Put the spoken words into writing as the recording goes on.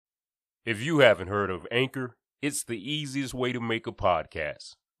If you haven't heard of Anchor, it's the easiest way to make a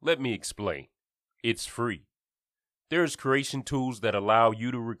podcast. Let me explain. It's free. There's creation tools that allow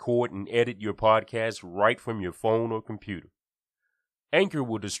you to record and edit your podcast right from your phone or computer. Anchor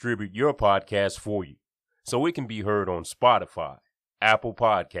will distribute your podcast for you, so it can be heard on Spotify, Apple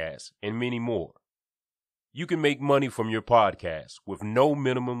Podcasts, and many more. You can make money from your podcast with no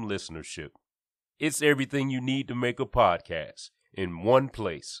minimum listenership. It's everything you need to make a podcast in one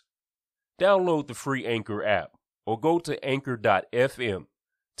place. Download the free Anchor app or go to anchor.fm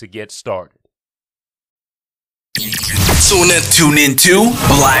to get started. Tune into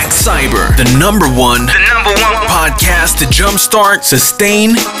Blak Cyber, the number one podcast to jumpstart,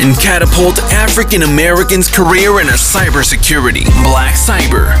 sustain, and catapult African Americans' career in cybersecurity. Blak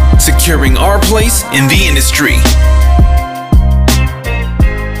Cyber, securing our place in the industry.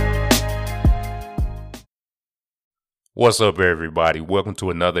 What's up, everybody? Welcome to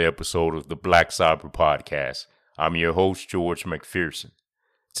another episode of the Blak Cyber Podcast. I'm your host, George McPherson.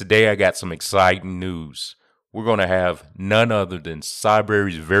 Today, I got some exciting news. We're going to have none other than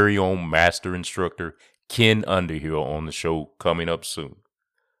Cybery's very own master instructor, Ken Underhill, on the show coming up soon.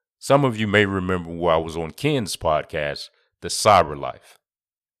 Some of you may remember where I was on Ken's podcast, The Cyber Life.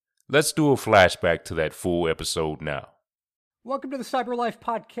 Let's do a flashback to that full episode now. Welcome to the Cyber Life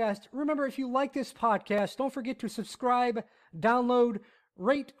Podcast. Remember, if you like this podcast, don't forget to subscribe, download,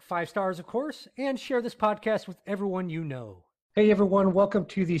 rate 5 stars, of course, and share this podcast with everyone you know. Hey everyone, welcome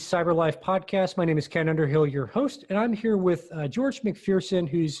to the Cyber Life Podcast. My name is Ken Underhill, your host, and I'm here with George McPherson,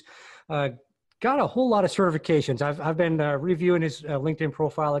 who's got a whole lot of certifications. I've been reviewing his LinkedIn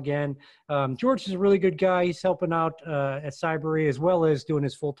profile again. George is a really good guy. He's helping out at Cybery as well as doing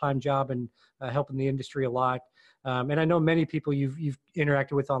his full-time job and helping the industry a lot. And I know many people you've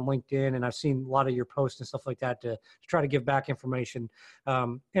interacted with on LinkedIn, and I've seen a lot of your posts and stuff like that to try to give back information.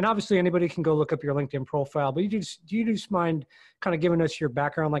 And obviously anybody can go look up your LinkedIn profile, but do you just mind kind of giving us your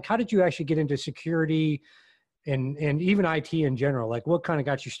background? Like, how did you actually get into security and even IT in general? Like, what kind of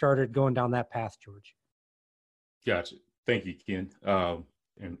got you started going down that path, George? Gotcha. Thank you, Ken.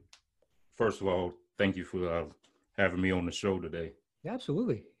 And first of all, thank you for having me on the show today. Yeah,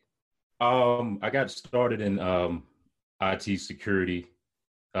 absolutely. I got started in IT security.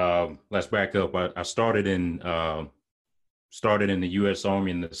 Let's back up. I started in the U.S.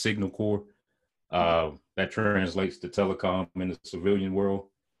 Army in the Signal Corps. That translates to telecom in the civilian world.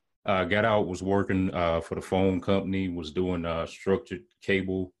 Got out, was working for the phone company, was doing structured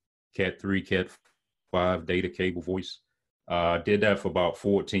cable, Cat 3, Cat 5 data cable voice. Did that for about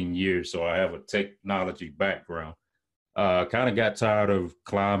 14 years, so I have a technology background. Kind of got tired of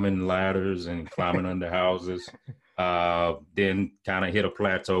climbing ladders and climbing under houses. Then kind of hit a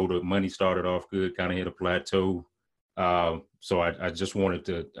plateau. The money started off good, kind of hit a plateau. So I just wanted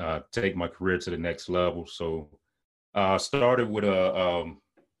to take my career to the next level. So started with a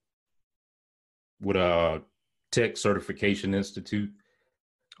tech certification institute.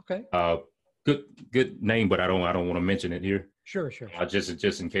 Okay. Good name, but I don't want to mention it here. Sure.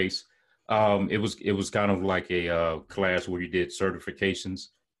 Just in case. It was kind of like a class where you did certifications.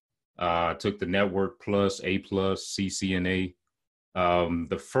 Took the Network Plus, A Plus, CCNA.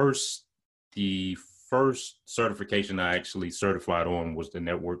 The first certification I actually certified on was the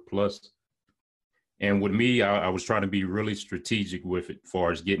Network Plus. And with me, I was trying to be really strategic with it, as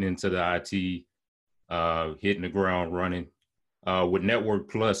far as getting into the IT, hitting the ground running. With Network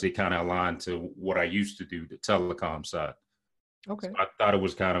Plus, it kind of aligned to what I used to do, the telecom side. Okay. So I thought it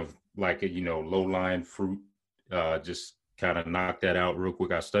was kind of like a, low-lying fruit, just kind of knocked that out real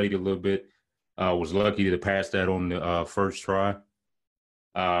quick. I studied a little bit, was lucky to pass that on the first try.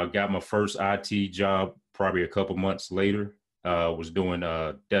 Got my first IT job probably a couple months later, was doing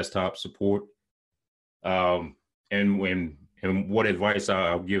desktop support. And what advice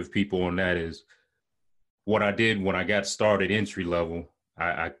I'll give people on that is, what I did when I got started entry level,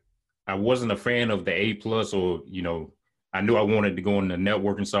 I wasn't a fan of the A plus, or, I knew I wanted to go in the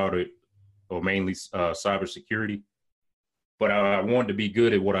networking side or mainly cybersecurity, but I wanted to be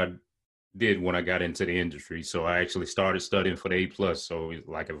good at what I did when I got into the industry. So I actually started studying for the A plus. So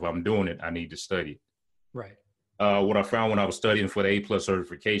like, if I'm doing it, I need to study. Right. What I found when I was studying for the A plus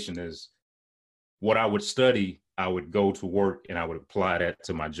certification is, what I would study, I would go to work and I would apply that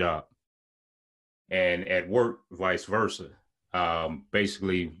to my job. And at work, vice versa.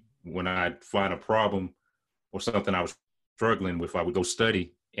 Basically, when I find a problem or something I was struggling with, I would go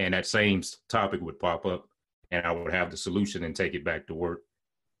study, and that same topic would pop up, and I would have the solution and take it back to work.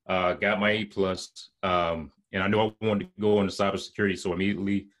 Got my A plus, and I knew I wanted to go into cybersecurity, so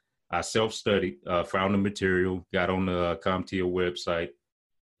immediately I self-studied, found the material, got on the CompTIA website,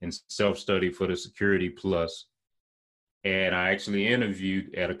 and self-study for the Security Plus. And I actually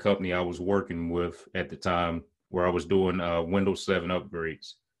interviewed at a company I was working with at the time where I was doing Windows 7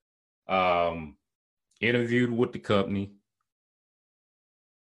 upgrades. Interviewed with the company,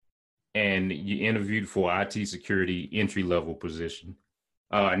 and you interviewed for IT security entry-level position.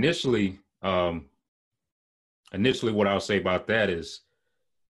 Initially, what I'll say about that is,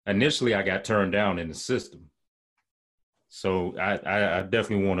 initially I got turned down in the system. So I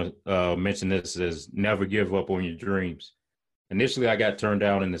definitely want to mention this as never give up on your dreams. Initially, I got turned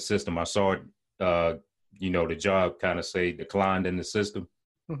down in the system. I saw it, the job kind of say declined in the system.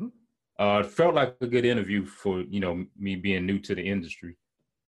 Mm-hmm. It felt like a good interview for, me being new to the industry.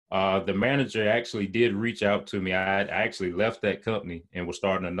 The manager actually did reach out to me. I actually left that company and was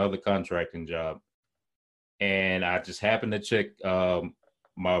starting another contracting job. And I just happened to check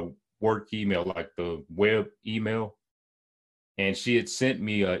my work email, like the web email. And she had sent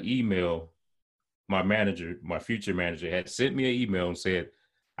me an email. My future manager had sent me an email and said,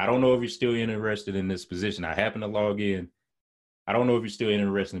 I don't know if you're still interested in this position. I happened to log in. I don't know if you're still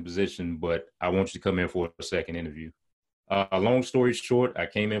interested in the position, but I want you to come in for a second interview. Long story short, I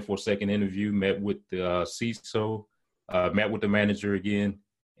came in for a second interview, met with the CISO, met with the manager again,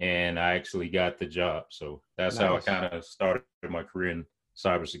 and I actually got the job. So that's nice. How I kind of started my career in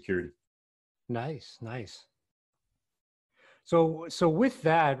cybersecurity. Nice. So with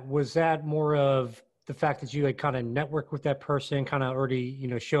that, was that more of the fact that you had kind of networked with that person, kind of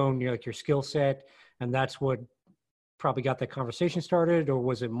already, shown like your skill set, and that's what probably got that conversation started? Or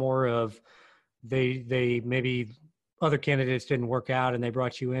was it more of they maybe other candidates didn't work out and they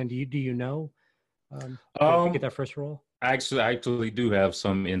brought you in? Do you know? To get that first role? I actually do have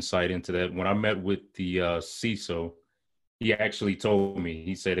some insight into that. When I met with the CISO, he actually told me,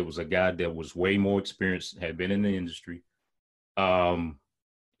 he said it was a guy that was way more experienced, had been in the industry.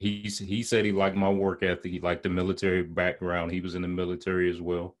 He said he liked my work ethic. He liked the military background. He was in the military as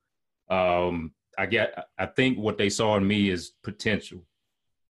well. I think what they saw in me is potential.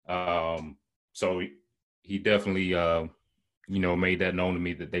 So he definitely, made that known to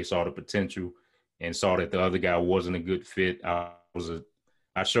me that they saw the potential and saw that the other guy wasn't a good fit. I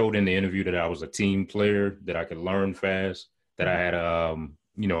showed in the interview that I was a team player, that I could learn fast, that I had, a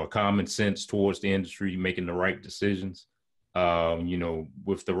common sense towards the industry, making the right decisions.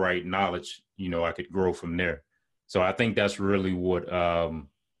 With the right knowledge, I could grow from there. So I think that's really what,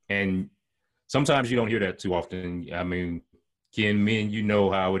 and sometimes you don't hear that too often. I mean, Ken, me and you know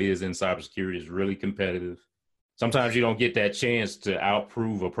how it is in cybersecurity. It's really competitive. Sometimes you don't get that chance to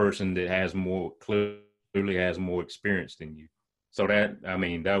outprove a person that clearly has more experience than you. So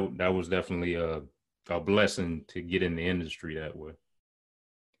that was definitely a blessing to get in the industry that way.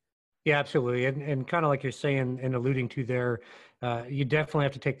 Yeah, absolutely. And kind of like you're saying and alluding to there, you definitely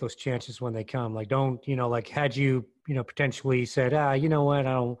have to take those chances when they come. Like, don't, like had you, potentially said, you know what,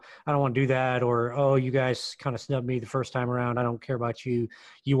 I don't want to do that. Or, oh, you guys kind of snubbed me the first time around, I don't care about you.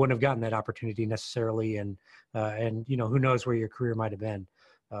 You wouldn't have gotten that opportunity necessarily. And who knows where your career might've been.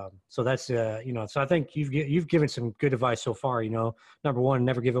 So that's, so I think you've given some good advice so far. Number one,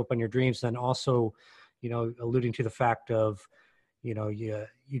 never give up on your dreams. Then also, alluding to the fact of,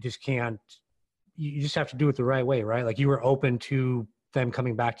 you just can't, you just have to do it the right way, right? Like you were open to them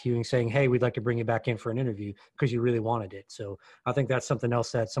coming back to you and saying, hey, we'd like to bring you back in for an interview because you really wanted it. So I think that's something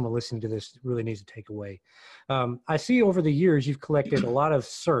else that someone listening to this really needs to take away. I see over the years, you've collected a lot of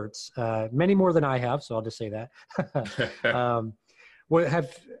certs, many more than I have. So I'll just say that. What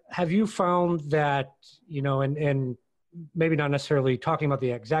have you found that, and maybe not necessarily talking about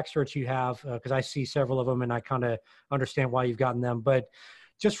the exact certs you have, because I see several of them and I kind of understand why you've gotten them, but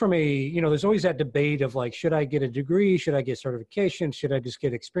just from there's always that debate of like, should I get a degree? Should I get certification? Should I just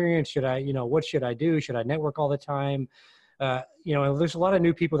get experience? Should I, what should I do? Should I network all the time? There's a lot of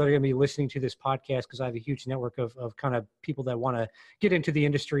new people that are going to be listening to this podcast because I have a huge network of kind of people that want to get into the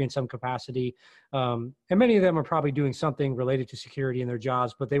industry in some capacity. And many of them are probably doing something related to security in their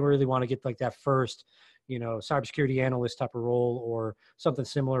jobs, but they really want to get like that first, cybersecurity analyst type of role or something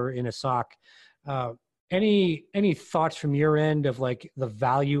similar in a SOC. Any thoughts from your end of like the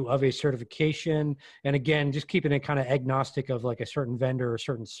value of a certification? And again, just keeping it kind of agnostic of like a certain vendor or a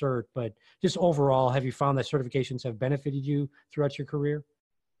certain cert, but just overall, have you found that certifications have benefited you throughout your career?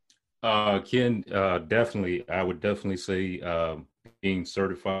 Ken, definitely. I would definitely say being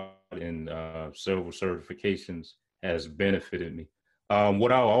certified in several certifications has benefited me.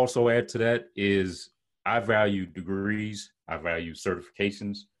 What I'll also add to that is I value degrees, I value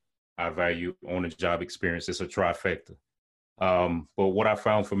certifications, I value on-the-job experience. It's a trifecta. But what I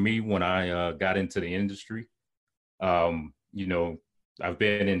found for me when I got into the industry, I've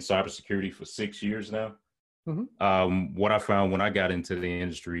been in cybersecurity for 6 years now. Mm-hmm. What I found when I got into the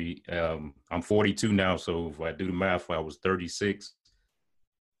industry, I'm 42 now, so if I do the math, I was 36.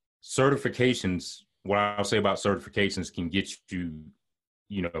 Certifications, what I'll say about certifications can get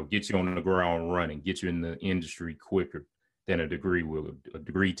get you on the ground running, get you in the industry quicker than a degree will. A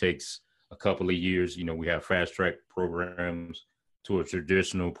degree takes a couple of years. We have fast track programs to a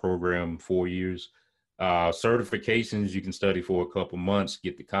traditional program, 4 years. Certifications, you can study for a couple months,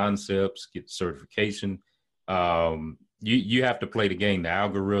 get the concepts, get the certification. You have to play the game. The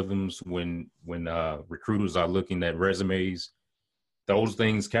algorithms, when recruiters are looking at resumes, those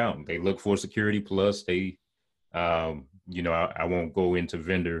things count. They look for security plus. I won't go into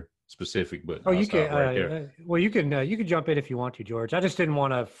vendor specific, but Oh, I'll you stop can. right there. Well, you can jump in if you want to, George. I just didn't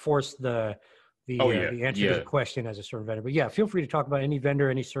want to force Oh yeah, the answer to yeah. the question as a certain vendor. But yeah, feel free to talk about any vendor,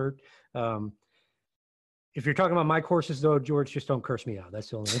 any cert. If you're talking about my courses, though, George, just don't curse me out. That's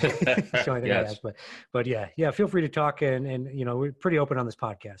the only, that's the only thing I ask. But yeah, feel free to talk, and we're pretty open on this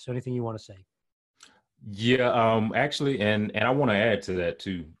podcast. So anything you want to say. Yeah, actually, and I want to add to that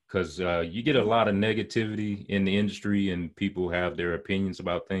too, because you get a lot of negativity in the industry, and people have their opinions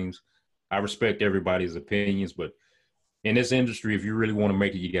about things. I respect everybody's opinions, but in this industry, if you really want to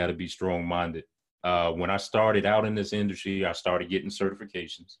make it, you got to be strong-minded. When I started out in this industry, I started getting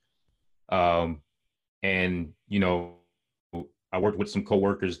certifications. And, I worked with some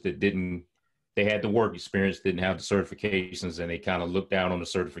coworkers that they had the work experience, didn't have the certifications, and they kind of looked down on the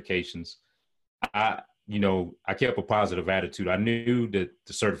certifications. I kept a positive attitude. I knew that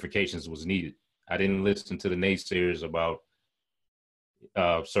the certifications was needed. I didn't listen to the naysayers about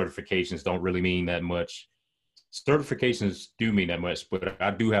certifications don't really mean that much. Certifications do mean that much, but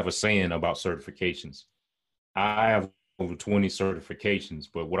I do have a saying about certifications. I have over 20 certifications,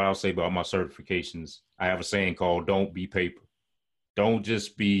 but what I'll say about my certifications, I have a saying called don't be paper. Don't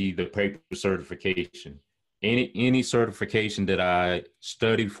just be the paper certification. Any certification that I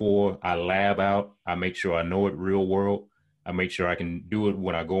study for, I lab out. I make sure I know it real world. I make sure I can do it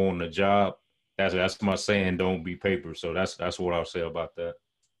when I go on the job. That's my saying. Don't be paper. So that's what I'll say about that.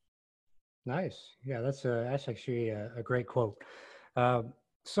 Nice. Yeah, that's actually a great quote.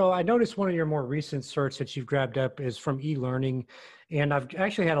 So I noticed one of your more recent certs that you've grabbed up is from e-learning, and I've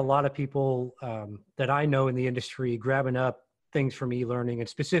actually had a lot of people that I know in the industry grabbing up things from e-learning, and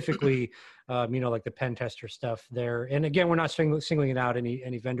specifically, like the pen tester stuff there. And again, we're not singling out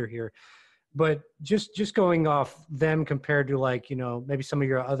any vendor here, but just going off them compared to maybe some of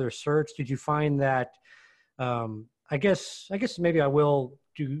your other certs, did you find that? I guess maybe I will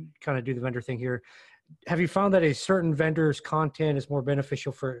do the vendor thing here. Have you found that a certain vendor's content is more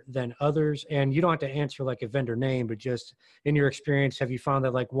beneficial than others? And you don't have to answer like a vendor name, but just in your experience, have you found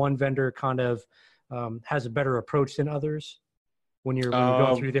that like one vendor kind of has a better approach than others when you're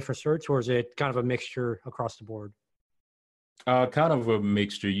going through different certs, or is it kind of a mixture across the board? Kind of a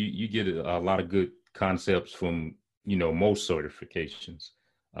mixture. You get a lot of good concepts from most certifications.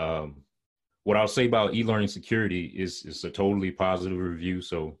 What I'll say about e-learning security is it's a totally positive review.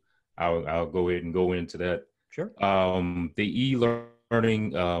 So I'll go ahead and go into that. Sure. The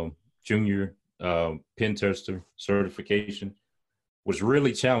e-learning junior pen tester certification was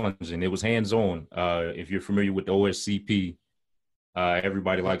really challenging. It was hands-on. If you're familiar with the OSCP,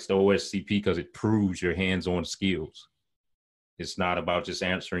 everybody likes the OSCP because it proves your hands-on skills. It's not about just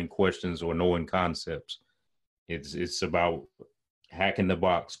answering questions or knowing concepts. It's about hacking the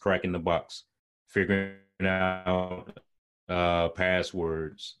box, cracking the box, figuring out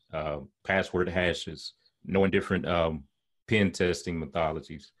passwords, password hashes, knowing different pen testing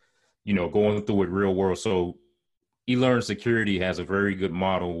methodologies, going through it real world. So eLearn Security has a very good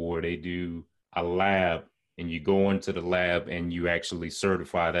model where they do a lab, and you go into the lab and you actually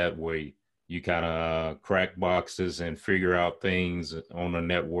certify that way. You kind of crack boxes and figure out things on a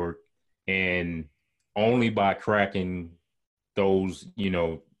network. And only by cracking those,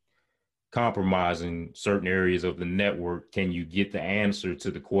 compromising certain areas of the network can you get the answer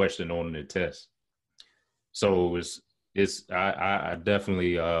to the question on the test. So I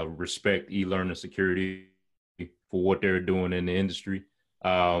definitely respect eLearning Security for what they're doing in the industry.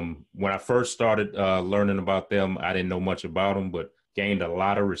 When I first started learning about them, I didn't know much about them, but gained a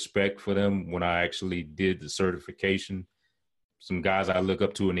lot of respect for them when I actually did the certification. Some guys I look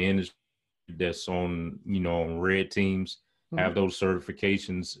up to in the industry that's on, on red teams have those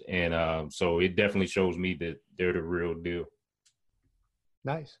certifications. And so it definitely shows me that they're the real deal.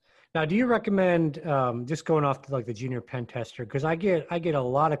 Nice. Now, do you recommend just going off to like the junior pen tester? Because I get a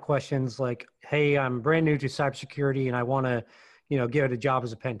lot of questions like, "Hey, I'm brand new to cybersecurity and I want to, get a job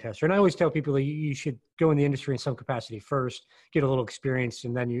as a pen tester." And I always tell people that you should go in the industry in some capacity first, get a little experience,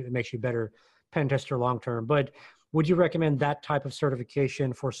 and then it makes you a better pen tester long term. But would you recommend that type of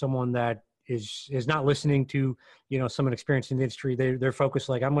certification for someone that is not listening to, someone experienced in the industry? They're focused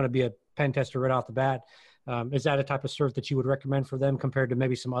like, I'm going to be a pen tester right off the bat. Is that a type of cert that you would recommend for them compared to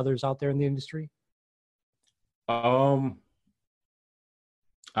maybe some others out there in the industry? What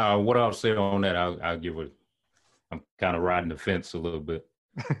I'll say on that, I'll give it. I'm kind of riding the fence a little bit.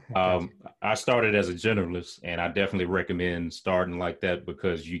 I started as a generalist, and I definitely recommend starting like that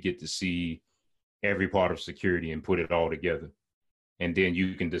because you get to see every part of security and put it all together, and then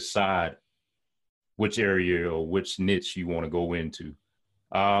you can decide which area or which niche you want to go into.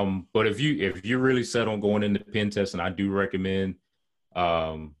 But if you're really set on going into pen testing, I do recommend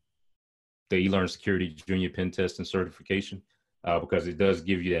the eLearn Security Junior Pen Testing Certification because it does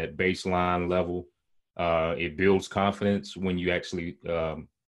give you that baseline level. It builds confidence when you actually,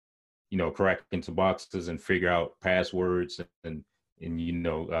 crack into boxes and figure out passwords and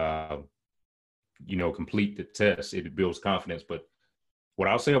complete the test. It builds confidence. But what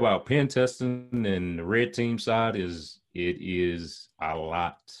I'll say about pen testing and the red team side is it is a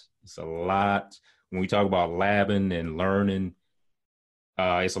lot. It's a lot. When we talk about labbing and learning,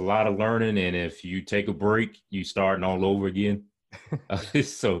 it's a lot of learning. And if you take a break, you starting all over again.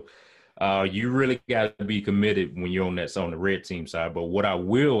 So you really got to be committed when you're on the red team side. But what I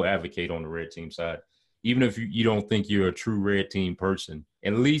will advocate on the red team side, even if you don't think you're a true red team person,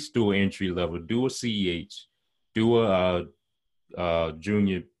 at least do an entry level, do a CEH, do a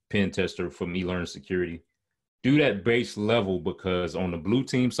junior pen tester from eLearn Security. Do that base level because on the blue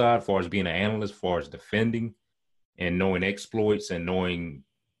team side, as far as being an analyst, as far as defending and knowing exploits and knowing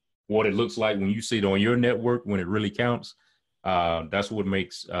what it looks like when you see it on your network, when it really counts, that's what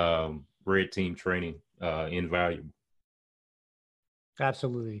makes red team training invaluable.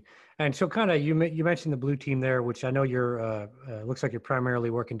 Absolutely. And so kind of you mentioned the blue team there, which I know you're looks like you're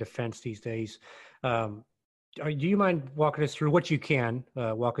primarily working defense these days. Do you mind walking us through what you can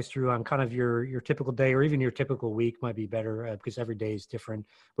walk us through on kind of your typical day or even your typical week might be better because every day is different,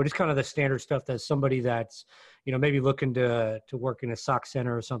 but it's kind of the standard stuff that somebody that's, maybe looking to work in a SOC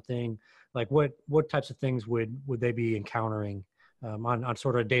center or something, like what types of things would they be encountering on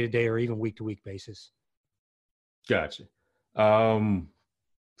sort of a day-to-day or even week-to-week basis? Gotcha.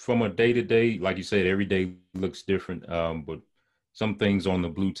 From a day-to-day, like you said, every day looks different, but some things on the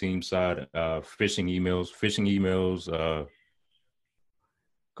blue team side, phishing emails.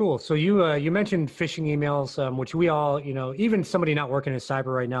 Cool. So you mentioned phishing emails, which we all, even somebody not working in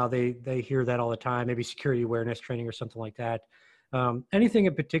cyber right now, they hear that all the time. Maybe security awareness training or something like that. Anything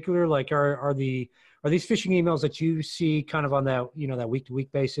in particular, like are these phishing emails that you see kind of on that that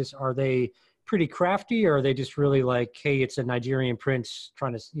week-to-week basis? Are they pretty crafty, or are they just really like, hey, it's a Nigerian prince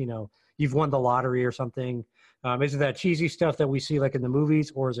trying to you've won the lottery or something? Is it that cheesy stuff that we see like in the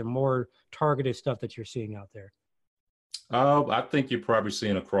movies, or is it more targeted stuff that you're seeing out there? I think you're probably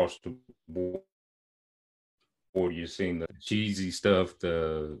seeing across the board. Or you're seeing the cheesy stuff.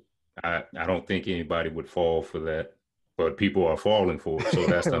 I don't think anybody would fall for that, but people are falling for it. So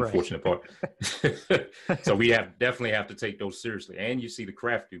that's the unfortunate part. So we definitely have to take those seriously. And you see the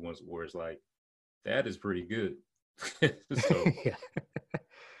crafty ones where it's like, that is pretty good. Yeah.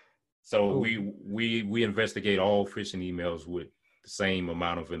 So we investigate all phishing emails with the same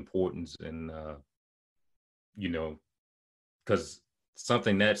amount of importance, and because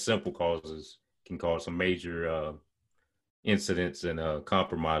something that simple can cause some major incidents and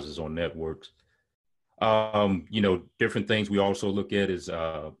compromises on networks. Different things we also look at is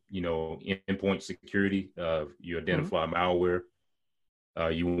endpoint security. You identify malware.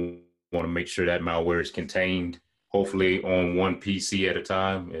 You want to make sure that malware is contained, hopefully on one PC at a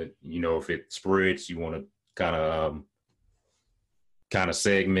time. If it spreads, you want to kind of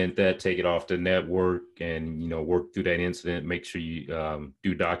segment that, take it off the network, and work through that incident. Make sure you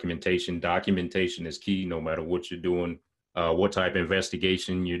do documentation. Documentation is key, no matter what you're doing, what type of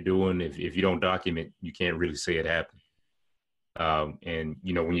investigation you're doing. If you don't document, you can't really say it happened. And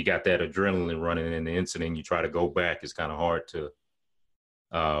when you got that adrenaline running in the incident, you try to go back. It's kind of hard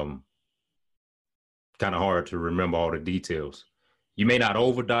to remember all the details. You may not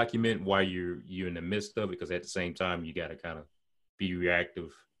over document while you're in the midst of it, because at the same time you got to kind of be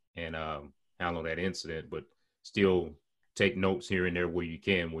reactive and handle that incident, but still take notes here and there where you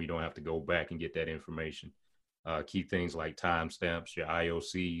don't have to go back and get that information. Key things like timestamps, your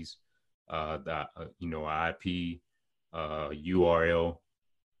IOCs, the IP, URL,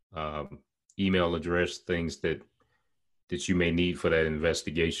 email address, things that you may need for that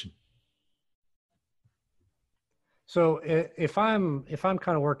investigation. So if I'm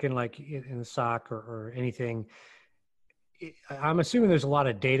kind of working like in the SOC or anything, I'm assuming there's a lot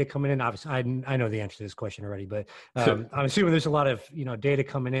of data coming in. Obviously, I know the answer to this question already, but I'm assuming there's a lot of data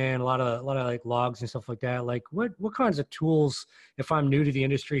coming in, a lot of like logs and stuff like that. Like what kinds of tools, if I'm new to the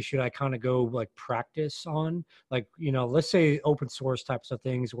industry, should I kind of go like practice on? Like let's say open source types of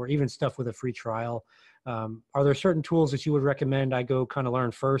things, or even stuff with a free trial. Are there certain tools that you would recommend I go kind of learn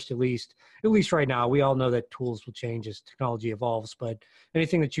first? At least right now, we all know that tools will change as technology evolves. But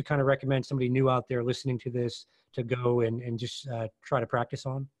anything that you kind of recommend somebody new out there listening to this to go and just try to practice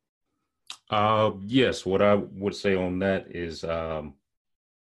on? Yes, what I would say on that is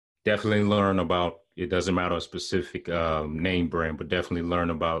definitely learn about, it doesn't matter a specific name brand, but definitely learn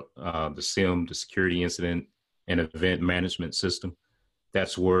about the SIM, the security incident and event management system.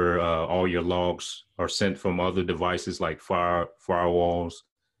 That's where all your logs are sent from other devices like firewalls,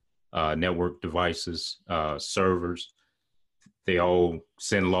 network devices, servers. They all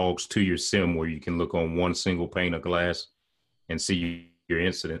send logs to your SIM where you can look on one single pane of glass and see your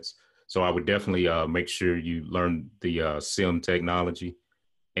incidents. So I would definitely make sure you learn the SIM technology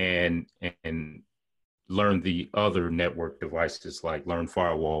and learn the other network devices, like learn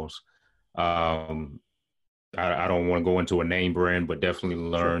firewalls. Um, I don't want to go into a name brand, but definitely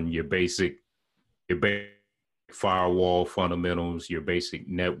learn your basic firewall fundamentals, your basic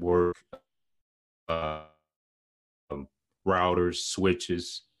network, uh, routers,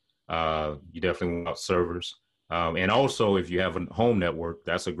 switches. You definitely want servers. And also, if you have a home network,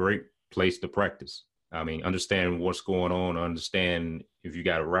 that's a great place to practice. I mean, understand what's going on, understand if you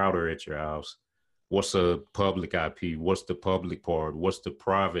got a router at your house, what's a public IP, what's the public part, what's the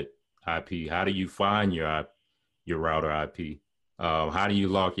private IP, how do you find your router IP, how do you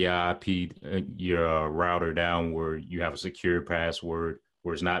lock your IP, your router down where you have a secure password,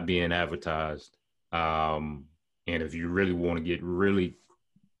 where it's not being advertised. And if you really want to get really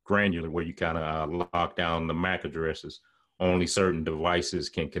granular, where you kind of lock down the MAC addresses, only certain devices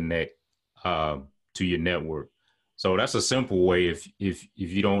can connect to your network. So that's a simple way. If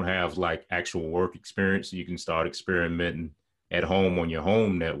you don't have like actual work experience, you can start experimenting at home on your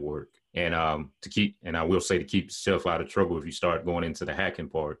home network. And I will say, to keep yourself out of trouble if you start going into the hacking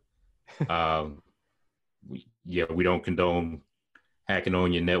part. We don't condone hacking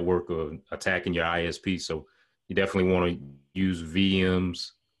on your network or attacking your ISP. So you definitely want to use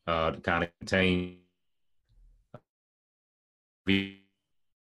VMs to kind of contain. VMs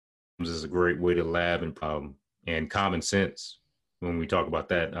is a great way to lab and common sense when we talk about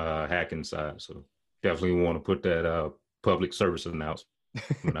that hacking side. So definitely want to put that public service announcement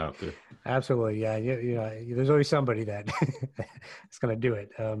out there. Absolutely, yeah. There's always somebody that is going to do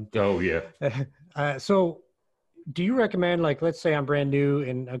it. Oh yeah. So, do you recommend, like, let's say I'm brand new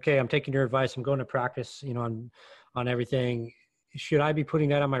and okay, I'm taking your advice, I'm going to practice, on everything. Should I be putting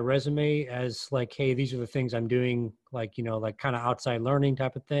that on my resume as like, hey, these are the things I'm doing, like, like kind of outside learning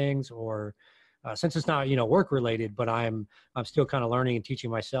type of things, or since it's not, work related, but I'm still kind of learning and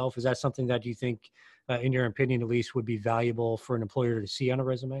teaching myself. Is that something that you think, in your opinion, at least, would be valuable for an employer to see on a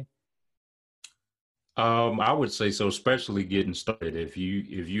resume? I would say so, especially getting started. If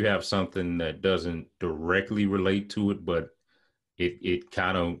you have something that doesn't directly relate to it, but it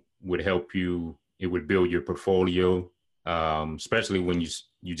kind of would help you, it would build your portfolio. Especially when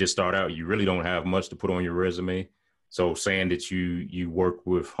you just start out, you really don't have much to put on your resume. So saying that you work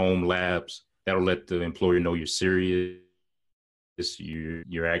with home labs, that'll let the employer know you're serious.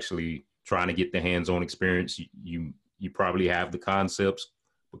 You're actually trying to get the hands-on experience. You probably have the concepts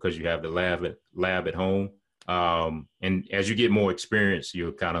because you have the lab at home. And as you get more experience,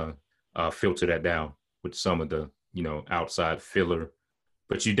 you'll kind of filter that down with some of the outside filler.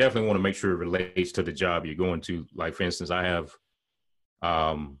 But you definitely want to make sure it relates to the job you're going to. Like, for instance, I have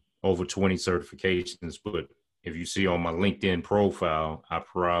over 20 certifications, but if you see on my LinkedIn profile, I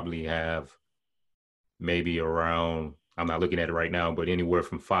probably have maybe around, I'm not looking at it right now, but anywhere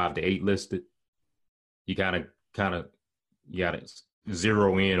from 5 to 8 listed. You kind of you got to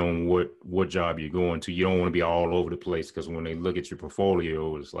zero in on what job you're going to. You don't want to be all over the place, because when they look at your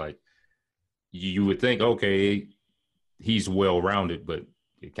portfolio, it's like you would think, okay, he's well-rounded, but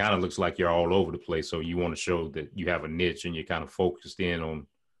it kind of looks like you're all over the place. So you want to show that you have a niche and you're kind of focused in on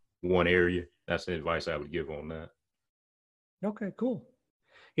one area. That's the advice I would give on that. Okay, cool.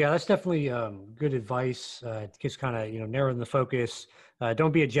 Yeah, that's definitely good advice. Just kind of, narrowing the focus.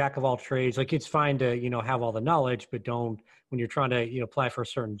 Don't be a jack of all trades. Like, it's fine to, have all the knowledge, but when you're trying to, apply for a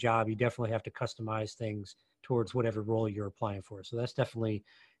certain job, you definitely have to customize things towards whatever role you're applying for. So that's definitely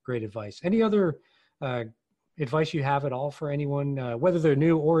great advice. Any other advice you have at all for anyone, whether they're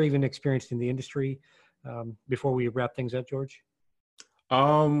new or even experienced in the industry, before we wrap things up, George?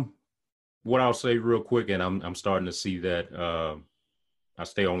 What I'll say real quick, and I'm starting to see that I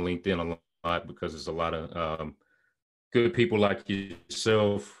stay on LinkedIn a lot because there's a lot of good people like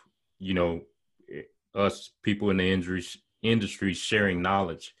yourself, us people in the industry sharing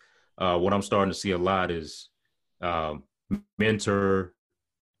knowledge. What I'm starting to see a lot is mentor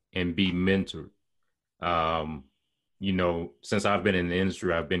and be mentored. Since I've been in the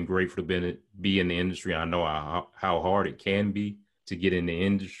industry, I've been grateful to be in the industry. I know how hard it can be to get in the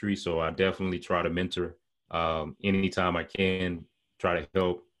industry. So I definitely try to mentor anytime I can, try to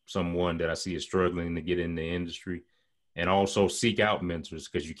help someone that I see is struggling to get in the industry, and also seek out mentors,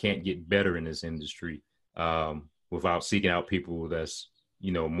 because you can't get better in this industry without seeking out people that's,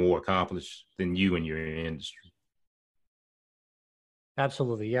 more accomplished than you in your industry.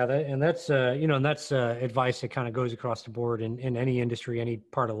 Absolutely. Yeah. That's advice that kind of goes across the board in any industry, any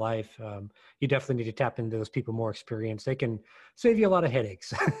part of life. You definitely need to tap into those people more experienced. They can save you a lot of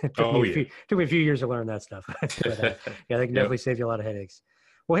headaches. Took me a few years to learn that stuff. But, yeah, they can definitely save you a lot of headaches.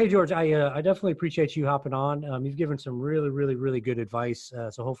 Well, hey, George, I definitely appreciate you hopping on. You've given some really, really, really good advice.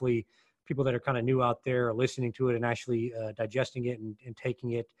 So hopefully people that are kind of new out there are listening to it and actually digesting it and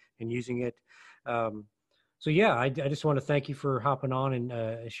taking it and using it. So yeah, I just want to thank you for hopping on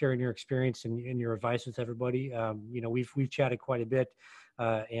and sharing your experience and your advice with everybody. We've chatted quite a bit,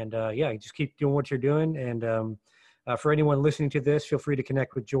 and just keep doing what you're doing. And for anyone listening to this, feel free to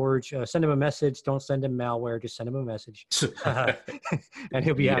connect with George. Send him a message. Don't send him malware. Just send him a message, and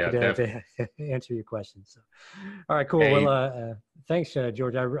he'll be happy to answer your questions. So, all right, cool. Hey. Well, thanks,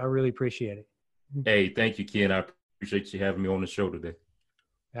 George. I really appreciate it. Hey, thank you, Ken. I appreciate you having me on the show today.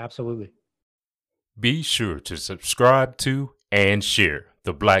 Absolutely. Be sure to subscribe to and share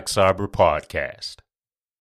the Blak Cyber Podcast.